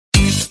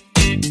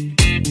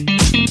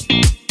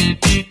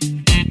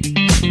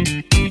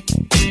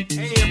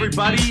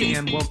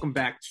and welcome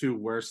back to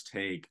Worst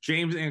Take.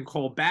 James and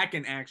Cole back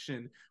in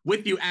action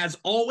with you as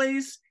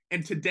always.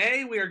 And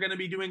today we are going to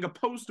be doing a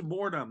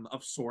post-mortem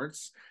of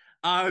sorts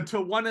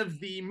to one of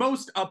the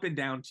most up and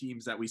down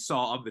teams that we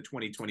saw of the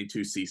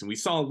 2022 season. We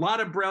saw a lot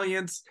of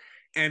brilliance,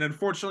 and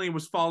unfortunately it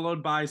was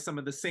followed by some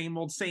of the same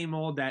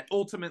old that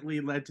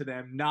ultimately led to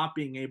them not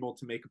being able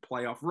to make a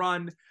playoff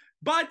run.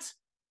 But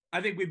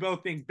I think we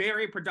both think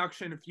very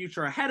production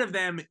future ahead of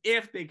them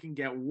if they can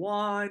get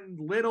one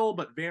little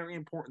but very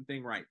important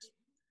thing right.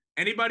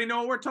 Anybody know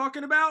what we're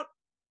talking about?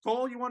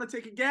 Cole, you want to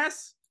take a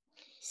guess?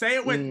 Say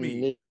it with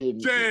me.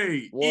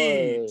 Jets.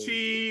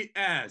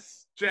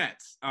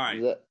 Jets. All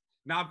right.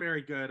 Not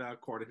very good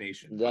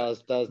coordination. That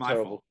was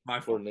terrible. Fault. My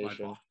fault.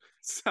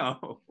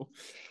 So,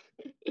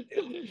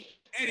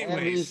 anyways.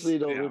 Obviously,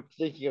 we're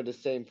thinking of the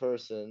same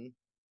person.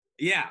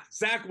 Yeah,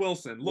 Zach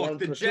Wilson. Look,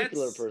 the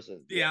Jets.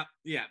 Person. Yeah.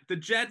 The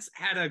Jets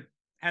had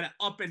an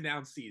up and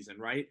down season,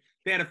 right?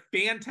 They had a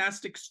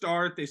fantastic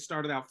start. They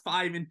started out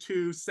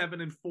 5-2,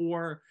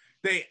 7-4.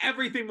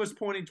 Everything was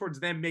pointing towards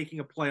them making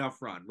a playoff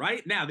run,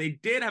 right? Now, they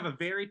did have a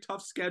very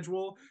tough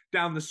schedule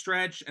down the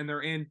stretch, and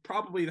they're in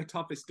probably the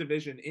toughest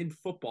division in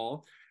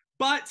football.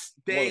 But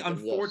they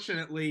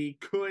unfortunately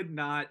could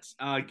not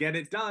get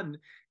it done,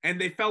 and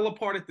they fell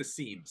apart at the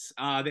seams.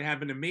 They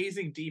have an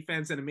amazing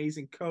defense, an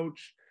amazing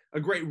coach, a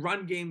great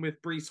run game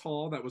with Breece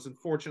Hall that was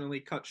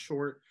unfortunately cut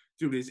short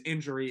due to his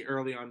injury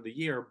early on in the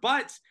year.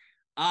 But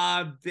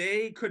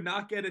they could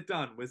not get it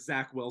done with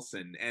Zach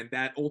Wilson, and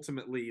that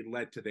ultimately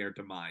led to their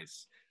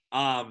demise.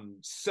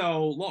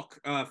 So look,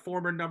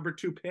 former number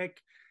 2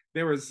 pick,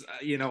 there was,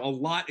 a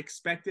lot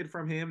expected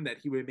from him that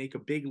he would make a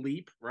big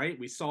leap, right?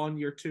 We saw in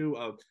year 2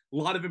 a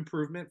lot of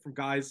improvement from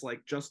guys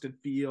like Justin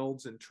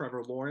Fields and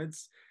Trevor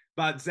Lawrence,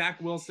 but Zach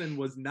Wilson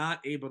was not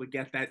able to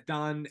get that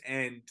done.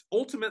 And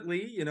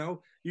ultimately,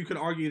 you could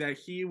argue that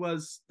he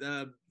was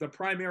the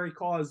primary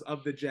cause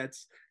of the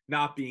Jets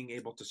not being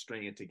able to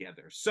string it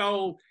together.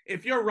 So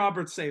if you're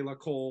Robert Saleh,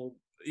 Cole,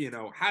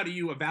 how do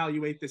you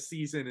evaluate this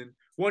season and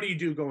what do you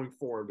do going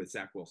forward with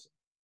Zach Wilson?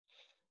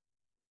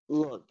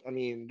 Look, I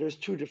mean, there's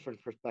 2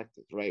 different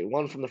perspectives, right?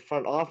 One from the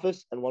front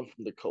office and one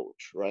from the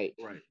coach, right?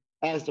 Right.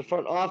 As the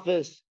front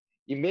office,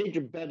 you made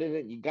your bet in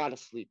it. You got to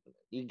sleep in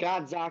it. You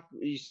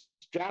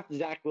drafted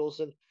Zach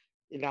Wilson.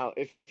 Now,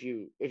 if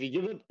you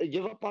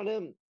give up on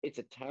him, it's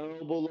a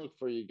terrible look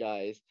for you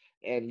guys.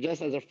 And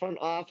just as a front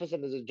office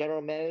and as a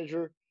general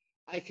manager,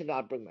 I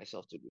cannot bring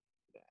myself to do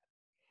that.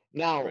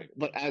 Now, right.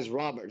 But as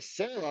Robert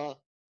Saleh,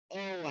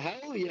 oh,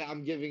 hell yeah,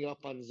 I'm giving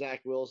up on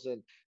Zach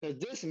Wilson because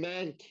this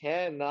man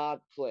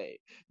cannot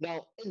play.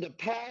 Now, in the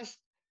past,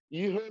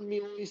 you heard me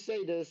always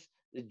say this,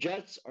 the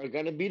Jets are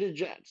going to be the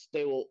Jets.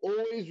 They will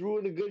always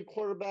ruin a good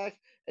quarterback.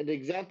 And the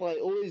example I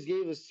always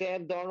gave is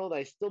Sam Darnold.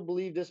 I still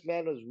believe this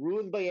man was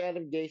ruined by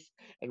Adam Gase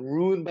and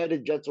ruined by the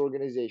Jets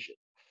organization.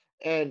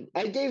 And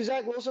I gave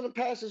Zach Wilson a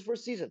pass his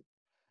first season.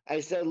 I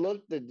said,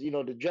 look, the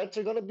Jets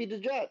are going to be the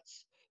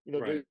Jets.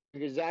 Right.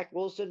 Zach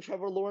Wilson,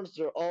 Trevor Lawrence,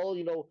 they're all,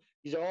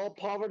 these are all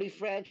poverty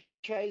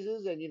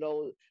franchises, and,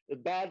 the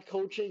bad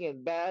coaching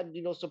and bad,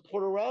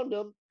 support around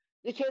them,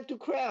 they can't do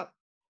crap.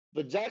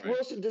 But Zach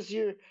Wilson this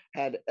year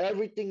had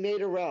everything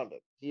made around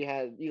him. He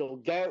had,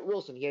 Garrett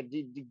Wilson. He had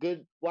the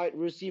good wide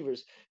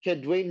receivers. He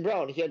had Dwayne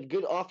Brown. He had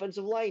good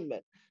offensive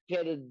linemen. He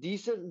had a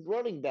decent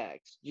running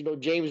backs.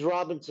 James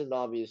Robinson,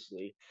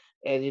 obviously.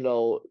 And,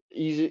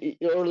 he's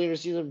early in the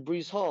season,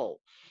 Breece Hall.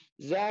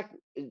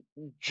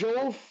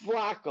 Joe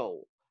Flacco,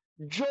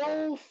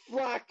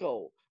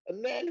 a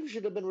man who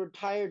should have been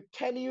retired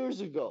 10 years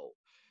ago,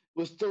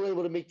 was still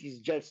able to make these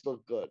Jets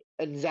look good.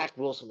 And Zach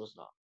Wilson was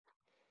not.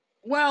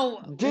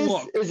 Well,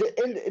 this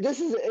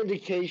is an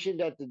indication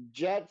that the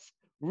Jets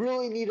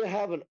really need to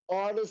have an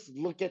honest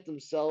look at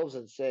themselves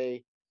and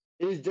say,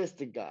 is this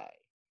the guy?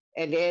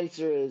 And the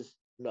answer is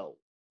no,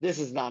 this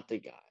is not the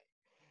guy.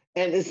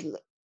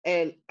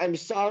 And I'm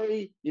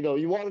sorry,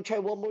 you want to try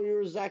one more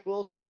year with Zach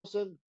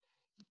Wilson?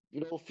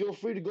 Feel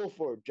free to go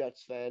for it,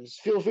 Jets fans.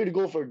 Feel free to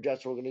go for it,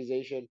 Jets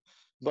organization.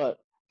 But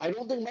I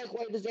don't think Mike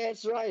White is the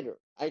answer either.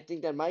 I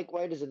think that Mike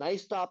White is a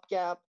nice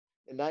stopgap,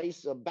 a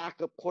nice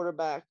backup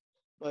quarterback.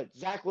 But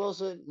Zach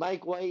Wilson,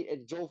 Mike White,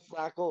 and Joe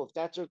Flacco, if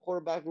that's your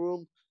quarterback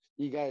room,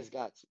 you guys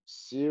got some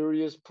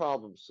serious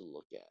problems to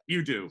look at.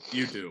 You do.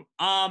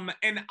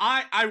 And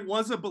I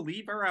was a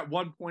believer at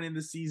one point in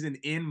the season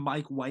in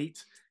Mike White.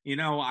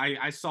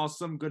 I saw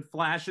some good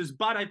flashes,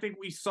 but I think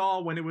we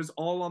saw when it was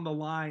all on the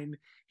line,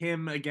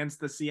 him against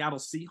the Seattle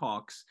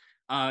Seahawks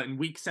in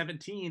week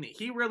 17,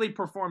 he really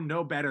performed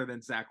no better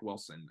than Zach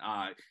Wilson.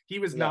 He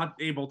was not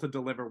able to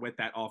deliver with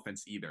that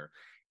offense either.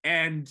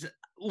 And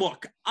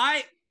look,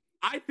 I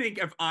think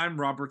if I'm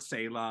Robert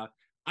Saleh,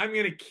 I'm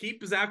going to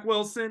keep Zach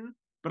Wilson,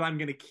 but I'm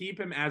going to keep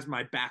him as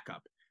my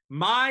backup.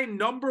 My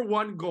number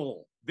 1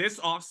 goal this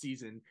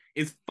offseason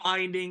is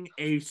finding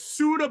a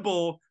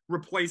suitable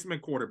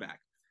replacement quarterback.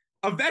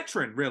 A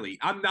veteran, really.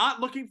 I'm not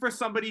looking for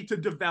somebody to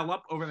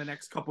develop over the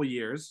next couple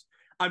years.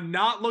 I'm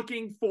not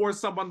looking for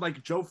someone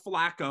like Joe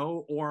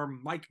Flacco or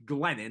Mike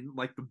Glennon,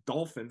 like the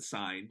Dolphins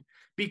signed,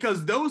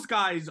 because those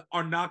guys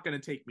are not going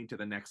to take me to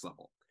the next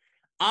level.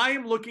 I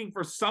am looking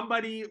for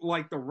somebody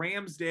like the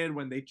Rams did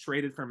when they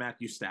traded for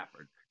Matthew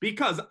Stafford,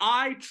 because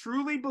I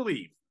truly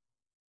believe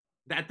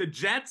that the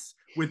Jets,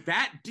 with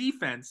that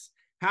defense,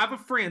 have a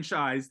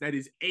franchise that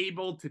is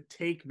able to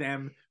take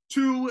them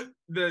to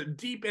the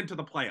deep into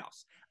the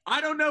playoffs. I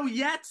don't know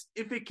yet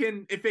if it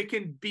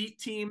can beat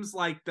teams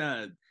like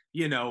the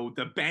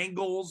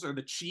Bengals or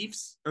the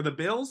Chiefs or the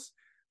Bills,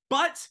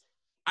 but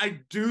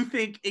I do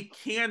think it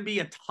can be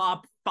a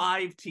top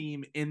 5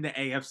 team in the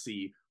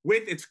AFC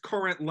with its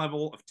current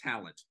level of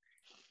talent.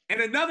 And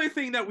another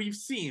thing that we've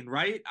seen,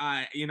 right?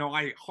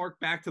 I hark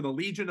back to the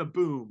Legion of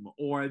Boom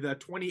or the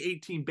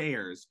 2018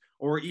 Bears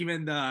or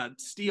even the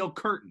Steel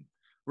Curtain,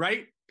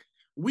 right?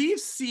 We've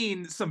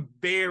seen some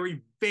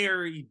very,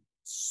 very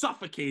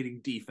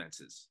suffocating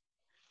defenses.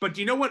 But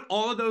do you know what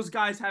all of those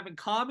guys have in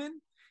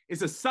common?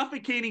 Is a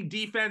suffocating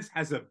defense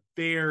has a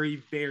very,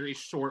 very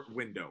short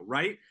window,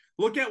 right?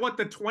 Look at what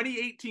the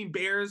 2018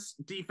 Bears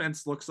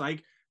defense looks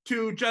like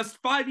to just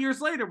 5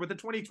 years later with the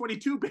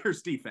 2022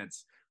 Bears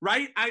defense,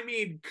 right? I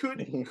mean,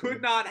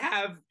 could not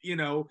have,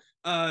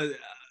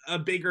 a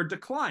bigger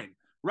decline,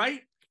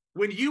 right?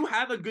 When you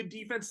have a good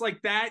defense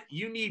like that,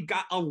 you need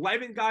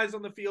 11 guys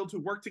on the field who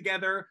work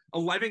together,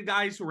 11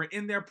 guys who are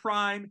in their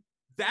prime.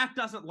 That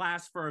doesn't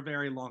last for a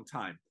very long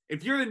time.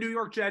 If you're the New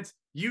York Jets,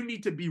 you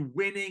need to be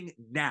winning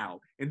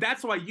now. And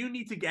that's why you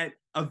need to get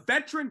a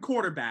veteran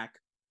quarterback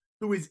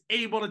who is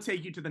able to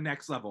take you to the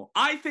next level.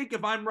 I think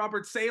if I'm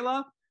Robert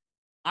Saleh,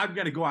 I'm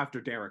going to go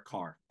after Derek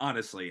Carr.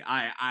 Honestly,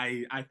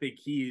 I think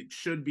he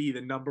should be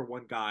the number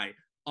one guy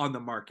on the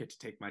market to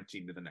take my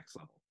team to the next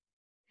level.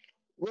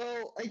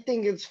 Well, I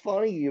think it's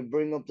funny you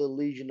bring up the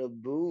Legion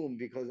of Boom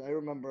because I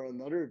remember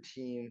another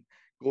team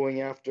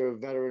going after a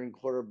veteran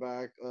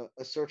quarterback,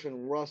 a certain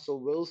Russell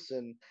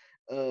Wilson,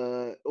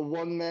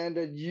 one man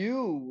that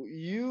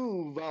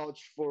you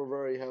vouched for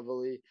very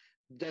heavily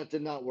that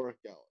did not work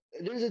out.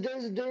 There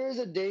is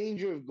a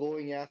danger of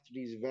going after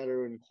these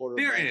veteran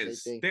quarterbacks. I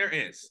think there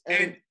is,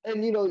 and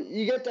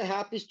you get the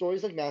happy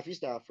stories like Matthew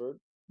Stafford.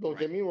 Don't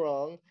get me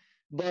wrong,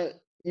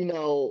 but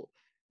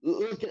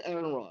look at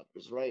Aaron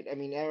Rodgers, right? I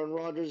mean, Aaron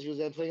Rodgers, he was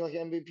playing like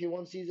MVP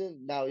one season.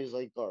 Now he's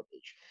like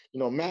garbage.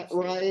 Matt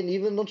Ryan,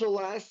 even until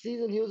last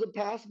season, he was a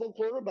passable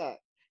quarterback.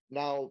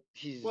 Now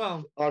he's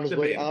on his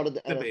way out of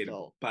the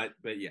NFL. But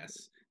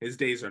yes, his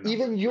days are numbered.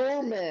 Even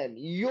your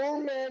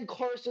man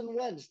Carson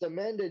Wentz, the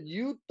man that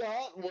you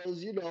thought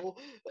was,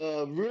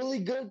 a really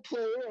good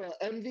player,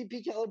 an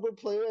MVP caliber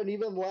player, and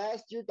even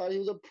last year thought he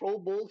was a Pro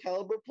Bowl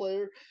caliber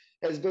player,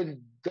 has been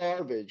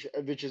garbage,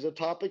 which is a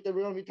topic that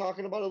we're going to be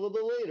talking about a little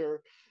bit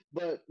later.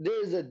 But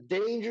there is a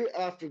danger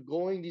after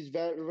going these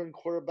veteran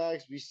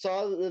quarterbacks. We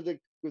saw it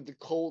with the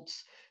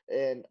Colts,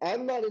 and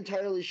I'm not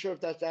entirely sure if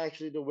that's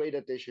actually the way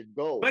that they should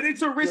go. But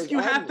it's a risk you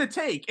have to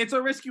take. It's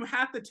a risk you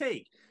have to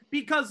take.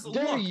 Because look,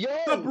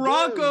 the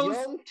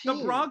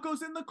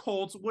Broncos and the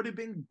Colts would have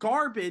been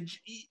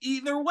garbage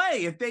either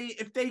way. If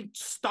they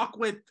stuck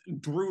with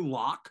Drew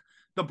Lock,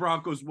 the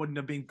Broncos wouldn't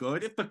have been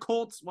good. If the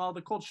Colts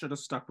should have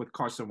stuck with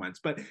Carson Wentz.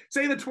 But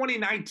say the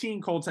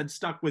 2019 Colts had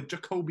stuck with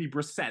Jacoby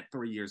Brissett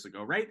 3 years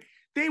ago, right?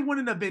 They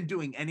wouldn't have been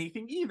doing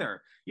anything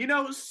either.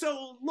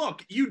 So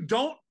look, you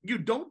don't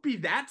be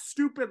that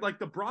stupid like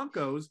the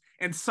Broncos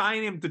and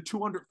sign him to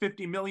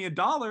 $250 million,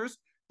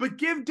 but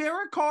give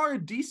Derek Carr a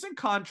decent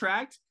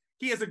contract.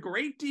 He has a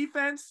great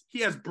defense. He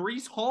has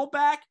Breece Hall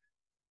back.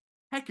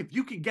 Heck, if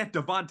you can get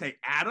Devontae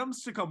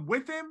Adams to come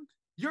with him,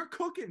 you're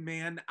cooking,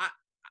 man.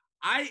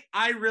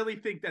 I really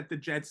think that the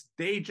Jets,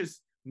 they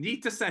just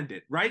need to send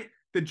it, right?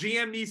 The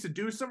GM needs to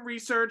do some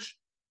research,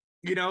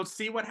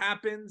 see what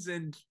happens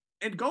and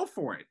go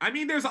for it. I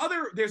mean, there's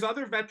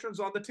other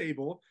veterans on the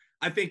table.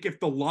 I think if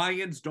the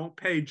Lions don't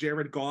pay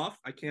Jared Goff,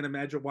 I can't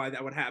imagine why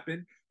that would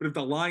happen. But if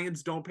the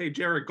Lions don't pay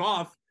Jared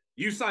Goff,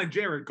 you sign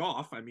Jared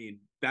Goff. I mean,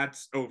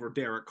 that's over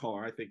Derek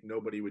Carr. I think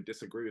nobody would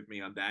disagree with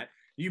me on that.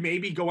 You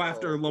maybe go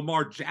after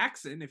Lamar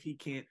Jackson if he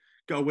can't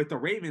go with the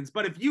Ravens.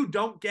 But if you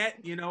don't get,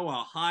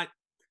 a hot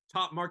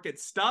top market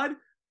stud,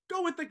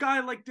 go with the guy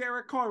like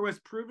Derek Carr who has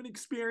proven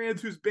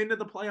experience, who's been to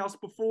the playoffs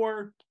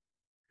before.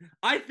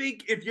 I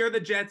think if you're the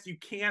Jets, you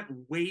can't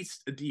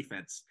waste a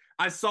defense.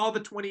 I saw the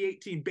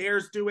 2018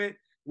 Bears do it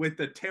with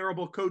the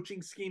terrible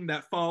coaching scheme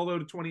that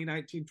followed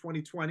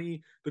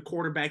 2019-2020, the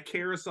quarterback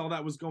carousel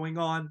that was going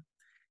on.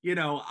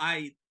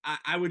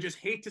 I would just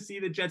hate to see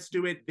the Jets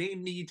do it. They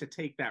need to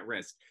take that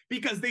risk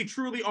because they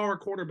truly are a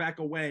quarterback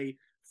away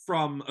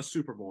from a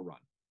Super Bowl run.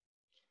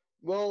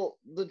 Well,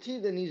 the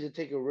team that needs to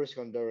take a risk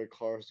on Derek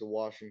Carr is the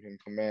Washington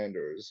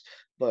Commanders,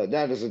 but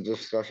that is a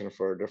discussion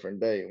for a different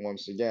day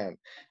once again.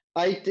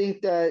 I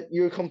think that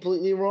you're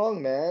completely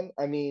wrong, man.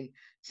 I mean,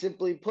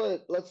 simply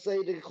put, let's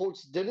say the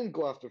Colts didn't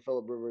go after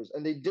Phillip Rivers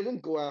and they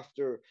didn't go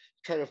after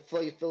trying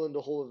to fill in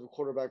the hole of the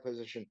quarterback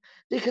position.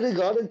 They could have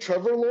gotten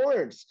Trevor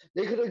Lawrence.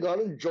 They could have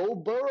gotten Joe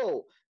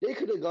Burrow. They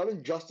could have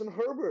gotten Justin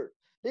Herbert.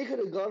 They could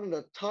have gotten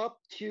a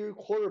top-tier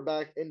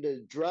quarterback in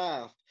the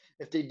draft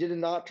if they did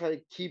not try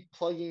to keep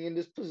plugging in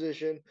this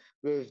position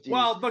with these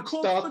stopgap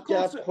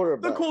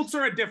quarterbacks. The Colts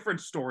are a different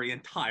story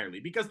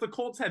entirely because the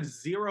Colts have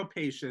zero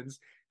patience.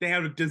 They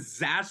have a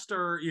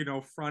disaster,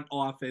 front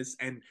office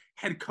and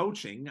head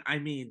coaching. I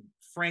mean,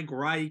 Frank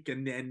Reich,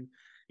 and then,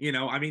 he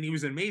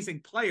was an amazing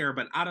player,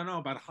 but I don't know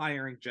about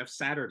hiring Jeff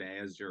Saturday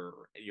as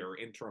your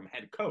interim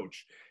head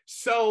coach.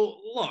 So,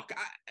 look,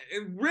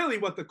 really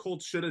what the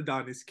Colts should have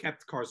done is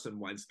kept Carson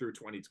Wentz through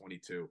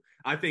 2022.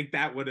 I think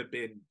that would have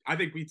been, I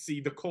think we'd see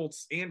the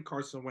Colts and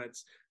Carson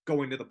Wentz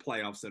going to the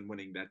playoffs and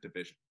winning that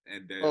division.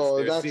 And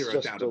there's that's zero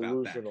just doubt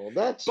delusional.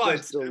 about that.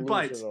 That's just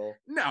But delusional.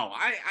 no,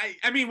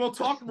 I mean, we'll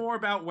talk more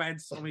about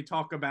Wentz when we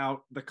talk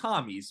about the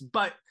commies.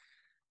 But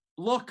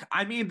look,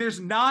 I mean, there's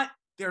not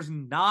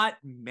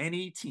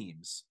many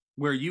teams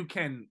where you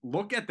can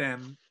look at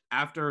them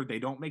after they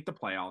don't make the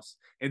playoffs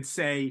and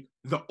say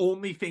the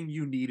only thing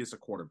you need is a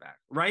quarterback,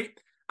 right?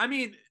 I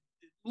mean,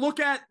 look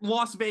at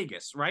Las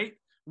Vegas, right?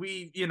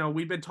 We've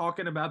been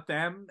talking about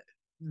them.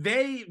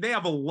 They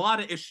have a lot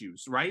of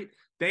issues, right?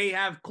 They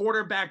have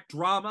quarterback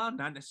drama,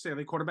 not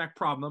necessarily quarterback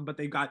problem, but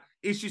they've got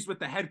issues with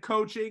the head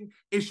coaching,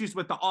 issues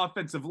with the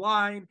offensive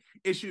line,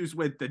 issues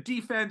with the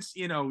defense,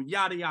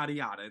 yada, yada,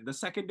 yada. And the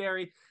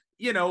secondary,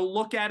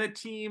 look at a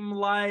team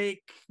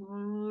like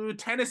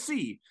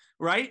Tennessee,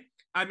 right?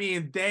 I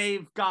mean,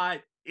 they've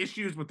got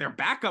issues with their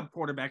backup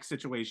quarterback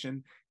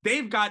situation.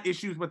 They've got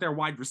issues with their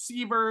wide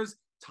receivers,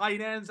 tight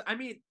ends. I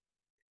mean,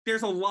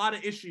 there's a lot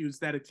of issues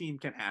that a team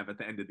can have at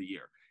the end of the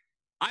year.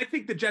 I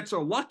think the Jets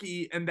are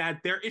lucky in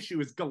that their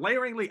issue is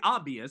glaringly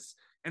obvious,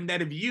 and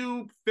that if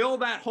you fill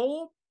that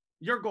hole,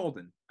 you're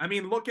golden. I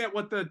mean, look at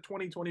what the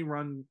 2020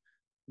 run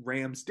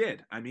Rams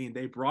did. I mean,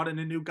 they brought in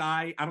a new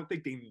guy. I don't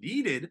think they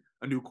needed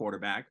a new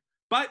quarterback,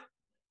 but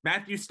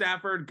Matthew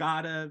Stafford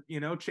got a,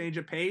 change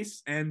of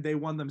pace, and they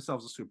won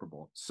themselves a Super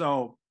Bowl.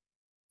 So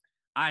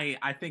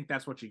I think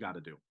that's what you got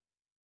to do.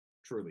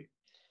 Truly.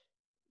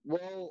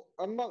 Well,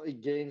 I'm not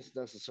against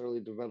necessarily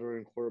the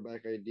veteran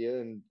quarterback idea,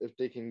 and if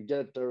they can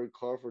get Derek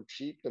Carr for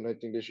cheap, then I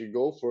think they should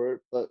go for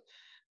it. But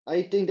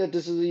I think that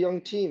this is a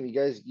young team. You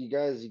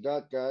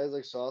got guys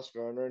like Sauce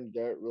Gardner and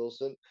Garrett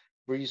Wilson,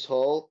 Brees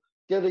Hall.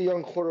 Get a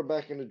young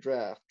quarterback in the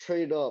draft.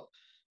 Trade up.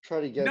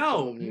 Try to get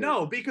someone new.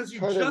 No, because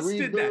you just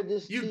did that.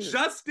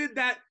 Just did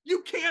that.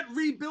 You can't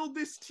rebuild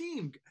this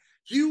team.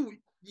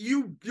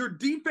 Your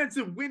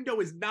defensive window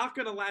is not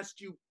going to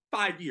last you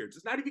 5 years.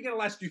 It's not even going to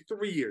last you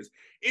 3 years.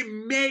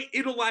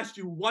 It'll last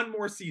you one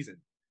more season.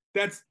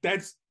 That's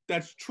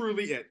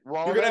truly it.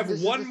 Well, you're going to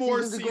have one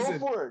more season. To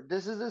go for it.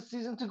 This is the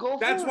season to go for it.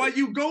 That's why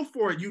you go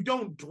for it. You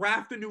don't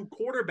draft a new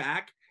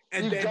quarterback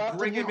and then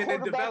bring him in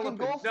and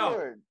develop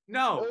it.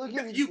 No,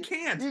 you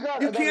can't.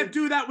 You can't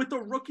do that with the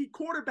rookie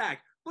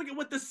quarterback. Look at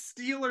what the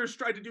Steelers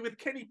tried to do with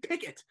Kenny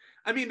Pickett.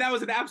 I mean, that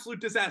was an absolute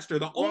disaster.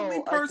 The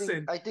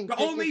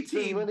only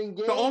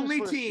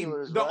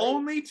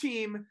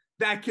team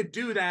that could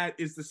do that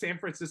is the San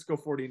Francisco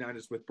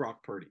 49ers with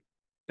Brock Purdy.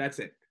 That's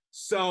it.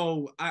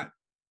 So,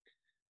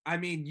 I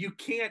mean, you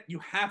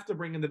have to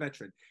bring in the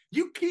veteran.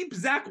 You keep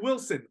Zach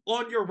Wilson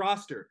on your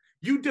roster.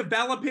 You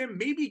develop him,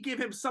 maybe give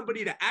him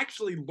somebody to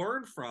actually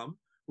learn from,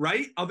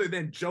 right? Other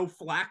than Joe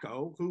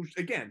Flacco, who,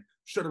 again,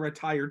 should have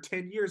retired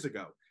 10 years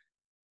ago.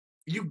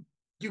 You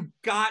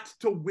got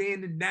to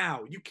win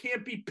now. You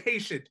can't be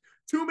patient.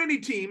 Too many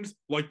teams,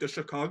 like the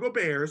Chicago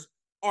Bears,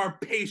 are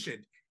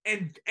patient.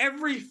 And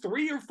every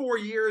 3 or 4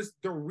 years,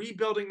 they're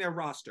rebuilding their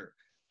roster.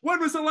 When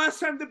was the last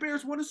time the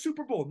Bears won a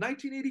Super Bowl?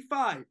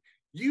 1985.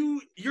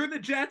 You're the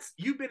Jets.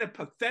 You've been a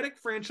pathetic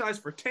franchise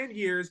for 10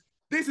 years.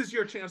 This is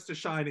your chance to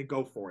shine and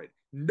go for it.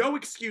 No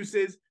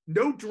excuses,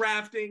 no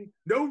drafting,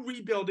 no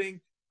rebuilding.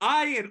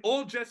 I and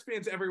all Jets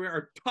fans everywhere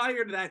are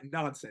tired of that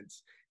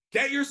nonsense.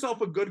 Get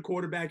yourself a good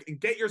quarterback and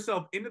get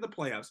yourself into the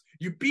playoffs.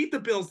 You beat the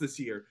Bills this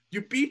year.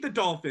 You beat the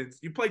Dolphins.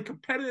 You played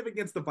competitive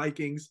against the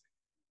Vikings.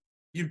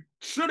 You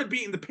should have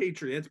beaten the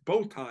Patriots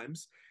both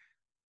times.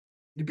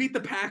 You beat the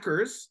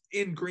Packers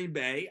in Green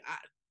Bay.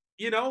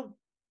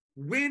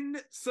 Win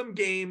some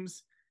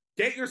games,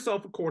 get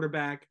yourself a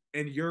quarterback,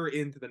 and you're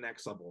into the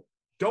next level.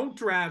 Don't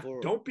draft.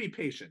 Don't be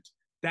patient.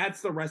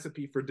 That's the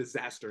recipe for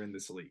disaster in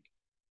this league.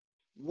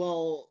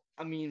 Well,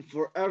 I mean,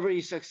 for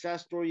every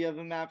success story you have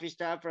in Matthew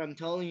Stafford, I'm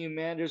telling you,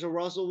 man, there's a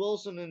Russell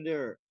Wilson in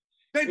there.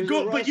 Then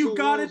go, but you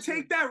got to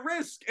take that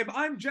risk. If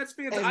I'm Jets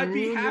fans, I'd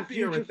be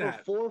happier with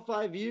that. For 4 or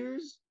 5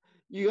 years,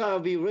 you gotta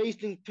be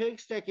wasting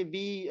picks that can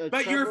be a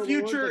but your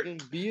future that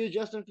can be a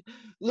Justin.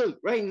 Look,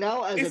 right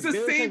now, as it's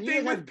the same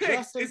thing with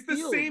picks. It's the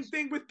same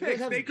thing with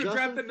picks. They could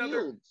draft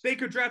another. They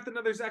could draft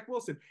another Zach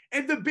Wilson,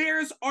 and the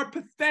Bears are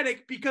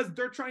pathetic because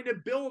they're trying to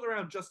build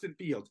around Justin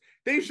Fields.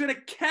 They should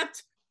have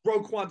kept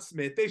Roquan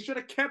Smith. They should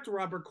have kept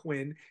Robert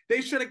Quinn.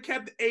 They should have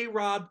kept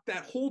A-Rob,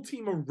 that whole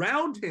team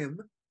around him,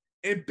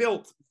 and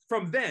built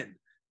from then.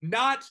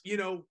 Not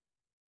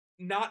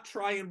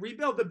try and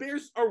rebuild. The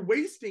Bears are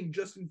wasting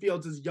Justin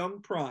Fields'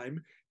 young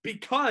prime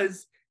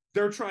because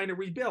they're trying to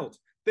rebuild.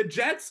 The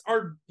Jets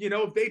are,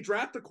 if they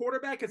draft a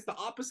quarterback, it's the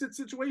opposite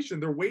situation.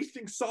 They're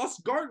wasting Sauce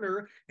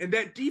Gardner and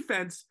that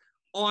defense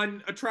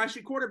on a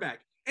trashy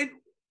quarterback. And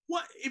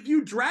what if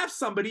you draft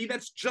somebody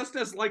that's just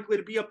as likely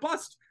to be a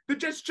bust? The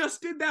Jets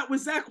just did that with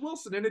Zach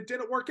Wilson and it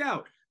didn't work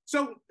out.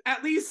 So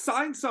at least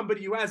sign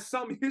somebody who has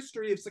some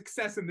history of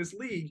success in this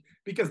league,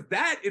 because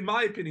that, in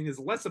my opinion, is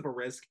less of a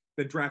risk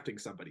than drafting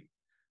somebody.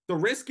 The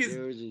risk is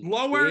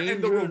lower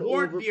and the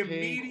reward, the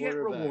immediate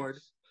reward.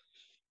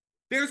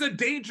 There's a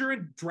danger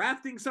in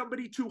drafting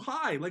somebody too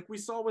high, like we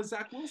saw with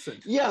Zach Wilson.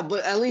 Yeah,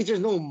 but at least there's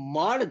no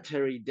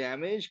monetary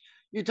damage.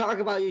 You talk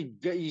about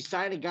you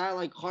sign a guy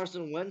like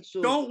Carson Wentz.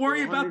 Don't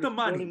worry about the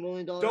money.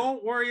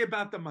 Don't worry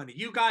about the money.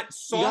 You got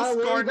Sauce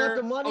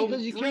Gardner,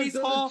 Breece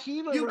Hall.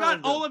 You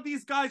got all of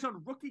these guys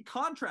on rookie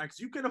contracts.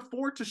 You can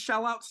afford to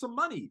shell out some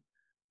money.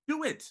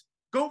 Do it.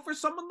 Go for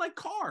someone like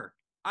Carr.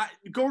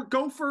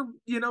 Go for,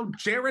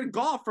 Jared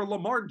Goff or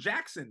Lamar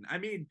Jackson. I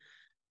mean,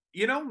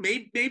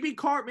 maybe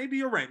Carr, maybe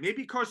you're right.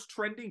 Maybe Carr's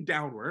trending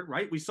downward,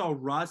 right? We saw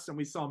Russ and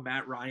we saw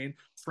Matt Ryan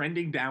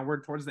trending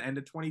downward towards the end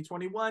of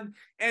 2021.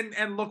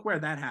 And look where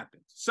that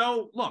happened.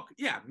 So look,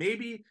 yeah,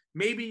 maybe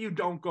you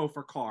don't go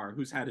for Carr,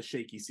 who's had a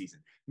shaky season.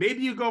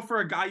 Maybe you go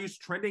for a guy who's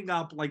trending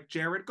up like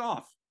Jared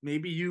Goff.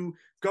 Maybe you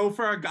go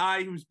for a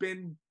guy who's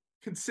been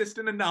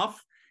consistent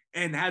enough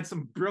and had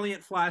some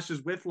brilliant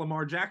flashes with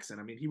Lamar Jackson.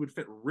 I mean, he would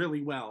fit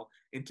really well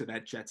into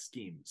that Jets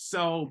scheme.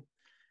 So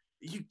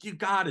you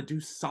got to do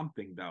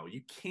something, though.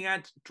 You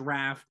can't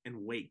draft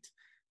and wait.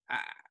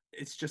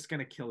 It's just going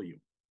to kill you.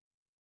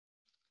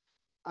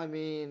 I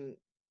mean,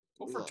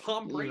 go for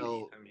Tom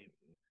Brady.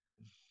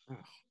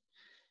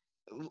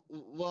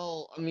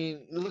 Well, I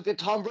mean, look at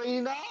Tom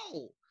Brady now.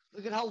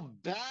 Look at how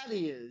bad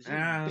he is.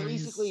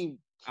 Basically,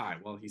 all right.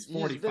 Well, he's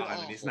 45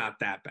 and he's not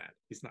that bad.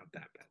 He's not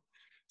that bad.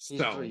 He's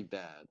pretty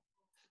bad.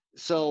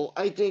 So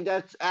I think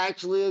that's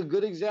actually a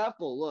good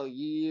example. Look,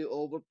 you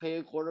overpay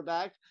a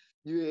quarterback.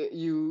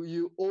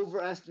 You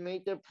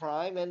overestimate their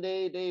prime, and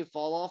they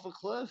fall off a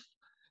cliff.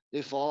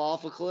 They fall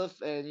off a cliff,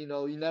 and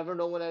you never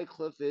know when that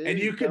cliff is. And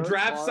you can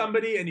draft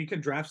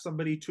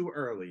somebody too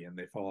early, and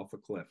they fall off a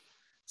cliff.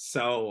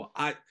 So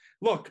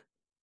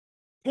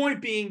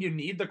point being, you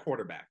need the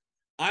quarterback.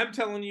 I'm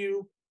telling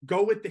you,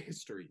 go with the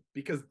history,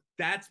 because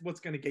that's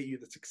what's going to get you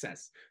the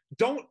success.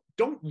 Don't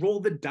roll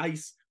the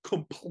dice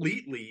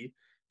completely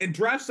and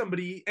draft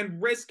somebody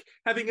and risk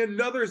having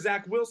another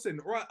Zach Wilson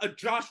or a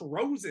Josh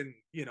Rosen,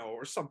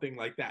 or something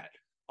like that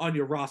on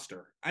your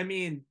roster. I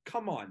mean,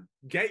 come on,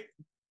 get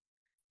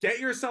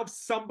yourself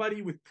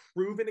somebody with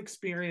proven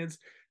experience,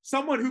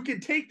 someone who can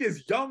take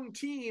this young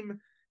team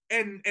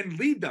and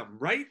lead them,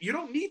 right? You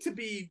don't need to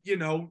be,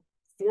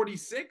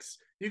 46.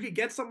 You could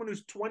get someone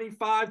who's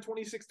 25,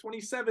 26,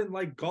 27,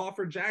 like Goff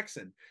or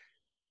Jackson.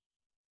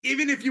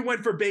 Even if you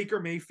went for Baker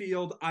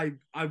Mayfield, I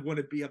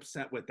wouldn't be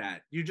upset with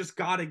that. You just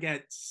got to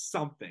get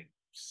something.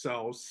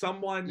 So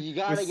someone you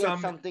got to get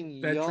something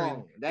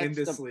young. That's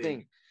the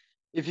thing.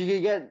 If you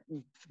can get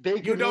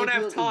Baker, you don't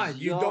have time.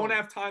 You don't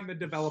have time to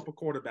develop a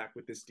quarterback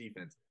with this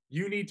defense.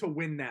 You need to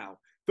win now.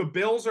 The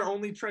Bills are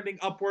only trending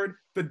upward.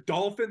 The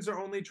Dolphins are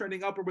only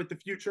trending upward with the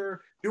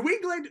future. New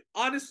England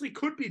honestly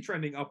could be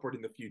trending upward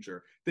in the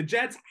future. The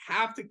Jets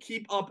have to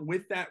keep up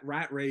with that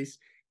rat race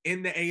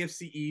in the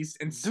AFC East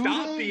and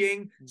stop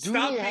being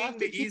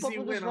the easy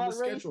win on the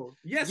schedule.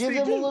 Yes, give they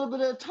them do. a little bit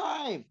of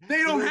time.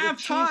 They don't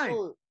have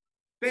time.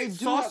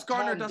 Sauce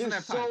Gardner doesn't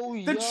have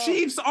time. The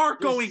Chiefs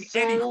aren't going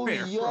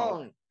anywhere,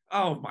 bro.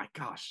 Oh my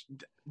gosh.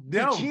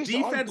 No,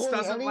 defense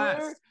doesn't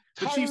last.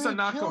 The Chiefs are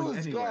not going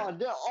anywhere.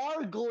 They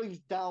are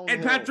going down.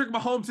 And Patrick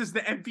Mahomes is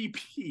the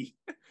MVP.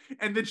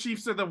 And the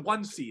Chiefs are the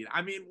 1 seed.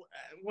 I mean,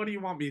 what do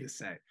you want me to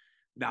say?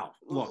 No,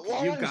 look, you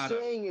got it. What I'm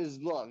saying is,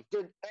 look,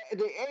 the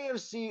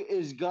AFC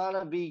is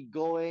gonna be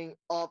going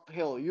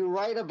uphill. You're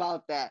right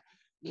about that.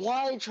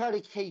 Why try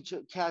to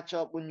catch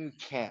up when you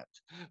can't?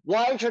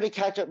 Why try to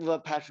catch up with a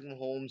Patrick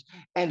Mahomes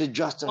and a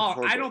Justin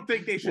Herbert? I don't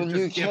think they should when just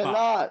you give cannot,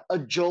 up. A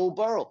Joe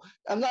Burrow.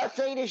 I'm not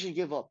saying they should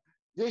give up.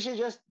 They should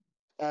just,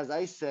 as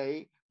I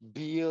say,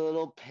 be a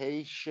little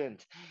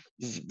patient.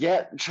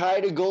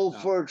 Try to go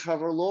for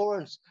Trevor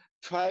Lawrence.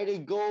 Try to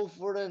go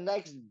for the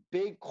next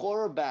big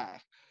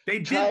quarterback. They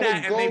did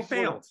that and they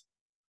failed.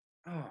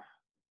 Oh,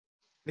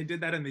 they did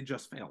that and they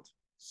just failed.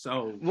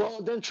 So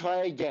well, then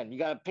try again. You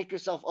gotta pick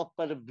yourself up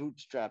by the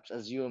bootstraps,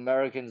 as you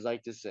Americans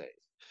like to say.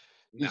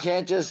 You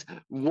can't just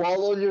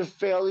wallow in your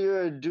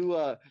failure and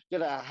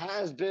get a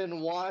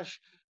has-been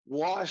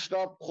washed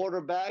up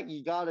quarterback.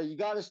 You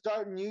gotta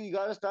start new. You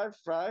gotta start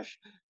fresh.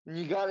 And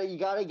you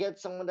gotta get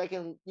someone that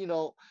can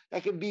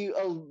be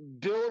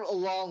build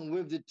along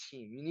with the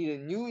team. You need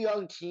a new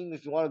young team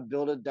if you want to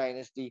build a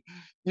dynasty.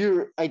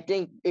 I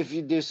think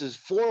this is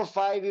 4 or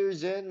 5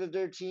 years in with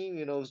their team,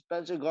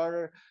 Spencer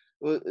Gardner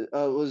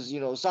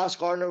was Sauce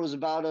Gardner was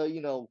about to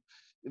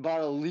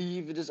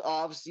leave this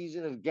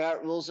offseason. If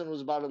Garrett Wilson was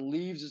about to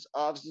leave this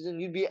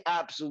offseason, you'd be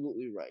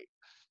absolutely right.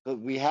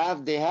 But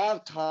they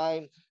have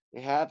time.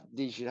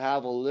 They should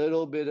have a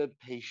little bit of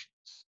patience.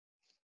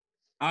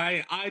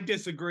 I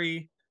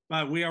disagree,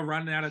 but we are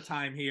running out of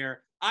time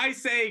here. I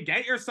say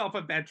get yourself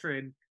a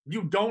veteran.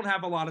 You don't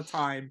have a lot of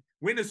time.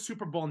 Win a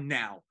Super Bowl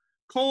now.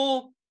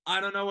 Cole, I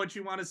don't know what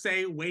you want to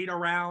say. Wait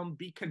around.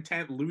 Be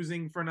content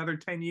losing for another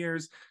 10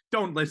 years.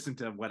 Don't listen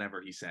to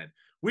whatever he said.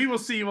 We will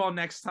see you all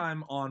next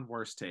time on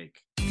Worst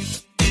Take.